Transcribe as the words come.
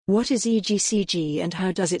What is EGCG and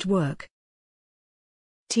how does it work?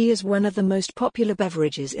 Tea is one of the most popular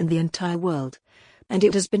beverages in the entire world, and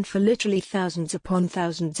it has been for literally thousands upon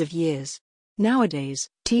thousands of years. Nowadays,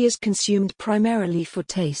 tea is consumed primarily for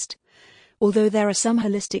taste, although there are some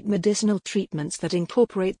holistic medicinal treatments that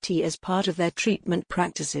incorporate tea as part of their treatment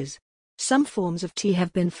practices. Some forms of tea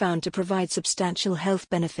have been found to provide substantial health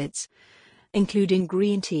benefits, including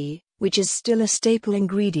green tea, which is still a staple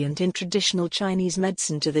ingredient in traditional Chinese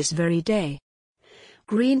medicine to this very day.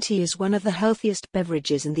 Green tea is one of the healthiest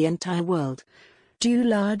beverages in the entire world, due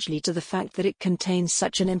largely to the fact that it contains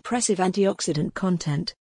such an impressive antioxidant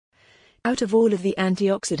content. Out of all of the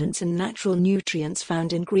antioxidants and natural nutrients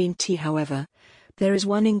found in green tea, however, there is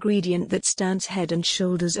one ingredient that stands head and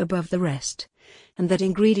shoulders above the rest, and that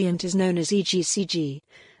ingredient is known as EGCG,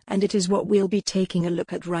 and it is what we'll be taking a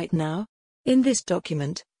look at right now. In this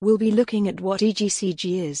document, we'll be looking at what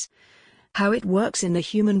EGCG is, how it works in the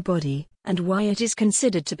human body, and why it is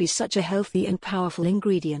considered to be such a healthy and powerful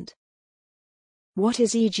ingredient. What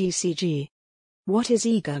is EGCG? What is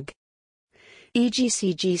EGCG?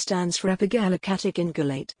 EGCG stands for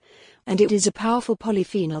epigallocatechin, and it is a powerful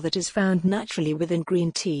polyphenol that is found naturally within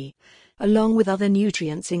green tea, along with other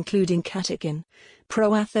nutrients including catechin,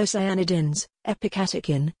 proanthocyanidins,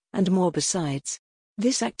 epicatechin, and more besides.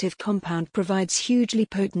 This active compound provides hugely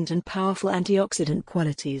potent and powerful antioxidant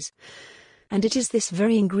qualities, and it is this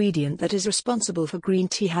very ingredient that is responsible for green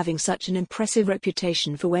tea having such an impressive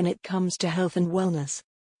reputation for when it comes to health and wellness.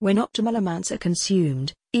 When optimal amounts are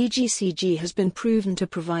consumed, EGCG has been proven to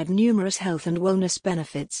provide numerous health and wellness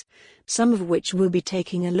benefits, some of which we'll be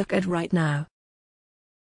taking a look at right now.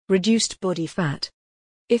 Reduced body fat.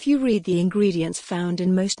 If you read the ingredients found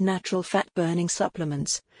in most natural fat-burning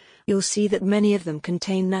supplements, you'll see that many of them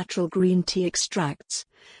contain natural green tea extracts,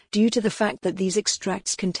 due to the fact that these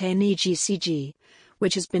extracts contain EGCG,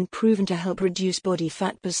 which has been proven to help reduce body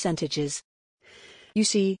fat percentages. You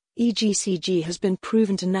see, EGCG has been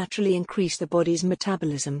proven to naturally increase the body's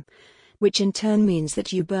metabolism, which in turn means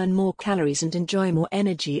that you burn more calories and enjoy more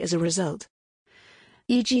energy as a result.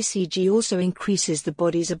 EGCG also increases the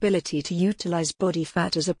body's ability to utilize body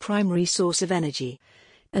fat as a primary source of energy.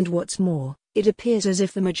 And what's more, it appears as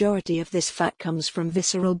if the majority of this fat comes from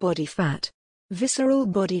visceral body fat. Visceral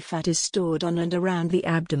body fat is stored on and around the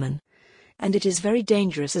abdomen, and it is very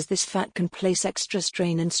dangerous as this fat can place extra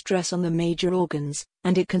strain and stress on the major organs,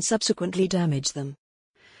 and it can subsequently damage them.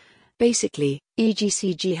 Basically,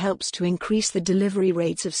 EGCG helps to increase the delivery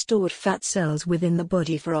rates of stored fat cells within the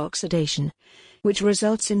body for oxidation, which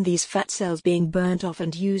results in these fat cells being burnt off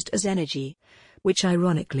and used as energy, which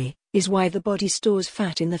ironically, is why the body stores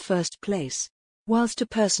fat in the first place. Whilst a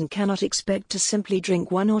person cannot expect to simply drink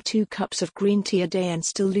 1 or 2 cups of green tea a day and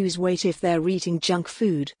still lose weight if they're eating junk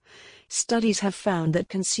food, studies have found that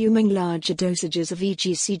consuming larger dosages of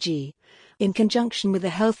EGCG, in conjunction with a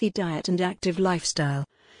healthy diet and active lifestyle,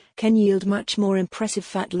 can yield much more impressive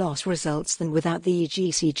fat loss results than without the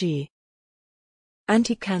EGCG.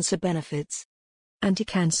 Anti-cancer benefits.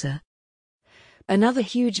 Anti-cancer. Another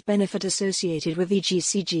huge benefit associated with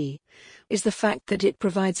EGCG is the fact that it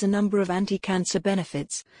provides a number of anti-cancer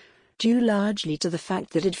benefits, due largely to the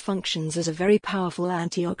fact that it functions as a very powerful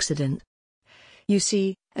antioxidant. You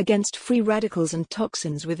see, against free radicals and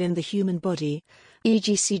toxins within the human body,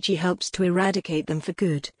 EGCG helps to eradicate them for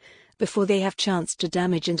good, before they have chance to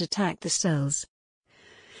damage and attack the cells.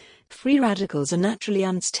 Free radicals are naturally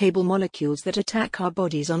unstable molecules that attack our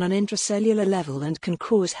bodies on an intracellular level and can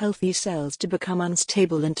cause healthy cells to become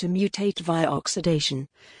unstable and to mutate via oxidation,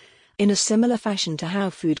 in a similar fashion to how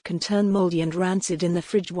food can turn moldy and rancid in the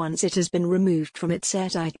fridge once it has been removed from its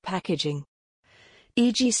airtight packaging.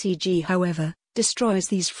 EGCG, however, destroys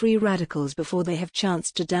these free radicals before they have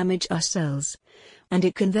chance to damage our cells, and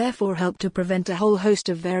it can therefore help to prevent a whole host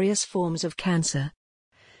of various forms of cancer.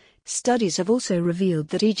 Studies have also revealed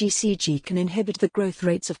that EGCG can inhibit the growth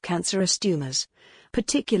rates of cancerous tumors,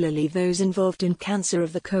 particularly those involved in cancer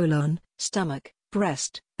of the colon, stomach,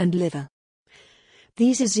 breast, and liver.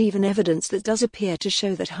 These is even evidence that does appear to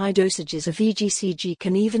show that high dosages of EGCG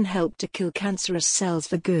can even help to kill cancerous cells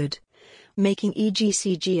for good, making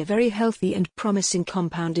EGCG a very healthy and promising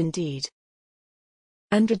compound indeed.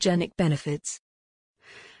 Androgenic benefits.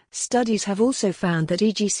 Studies have also found that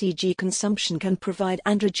EGCG consumption can provide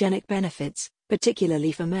androgenic benefits,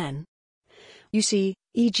 particularly for men. You see,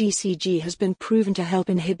 EGCG has been proven to help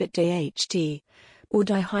inhibit DHT, or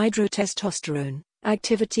dihydrotestosterone,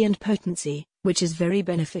 activity and potency, which is very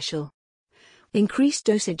beneficial. Increased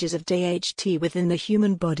dosages of DHT within the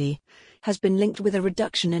human body has been linked with a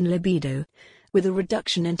reduction in libido, with a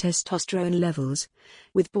reduction in testosterone levels,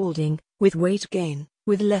 with balding, with weight gain,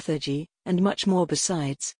 with lethargy, and much more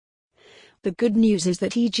besides. The good news is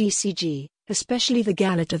that EGCG, especially the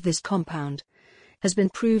gallate of this compound, has been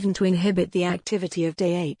proven to inhibit the activity of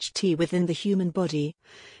DHT within the human body,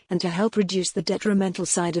 and to help reduce the detrimental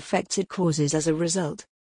side effects it causes as a result.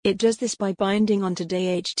 It does this by binding onto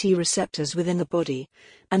DHT receptors within the body,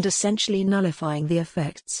 and essentially nullifying the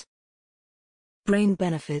effects. Brain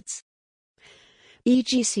benefits.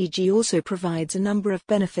 EGCG also provides a number of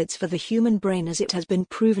benefits for the human brain, as it has been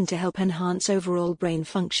proven to help enhance overall brain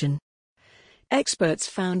function. Experts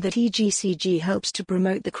found that EGCG helps to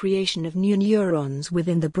promote the creation of new neurons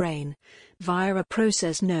within the brain, via a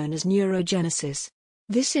process known as neurogenesis.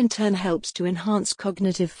 This in turn helps to enhance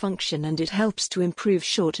cognitive function, and it helps to improve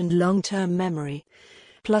short and long-term memory.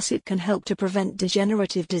 Plus it can help to prevent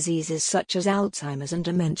degenerative diseases such as Alzheimer's and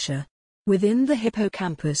dementia. Within the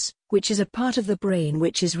hippocampus, which is a part of the brain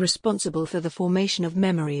which is responsible for the formation of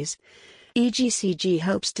memories, EGCG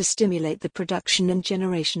helps to stimulate the production and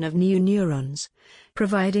generation of new neurons,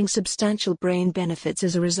 providing substantial brain benefits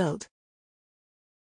as a result.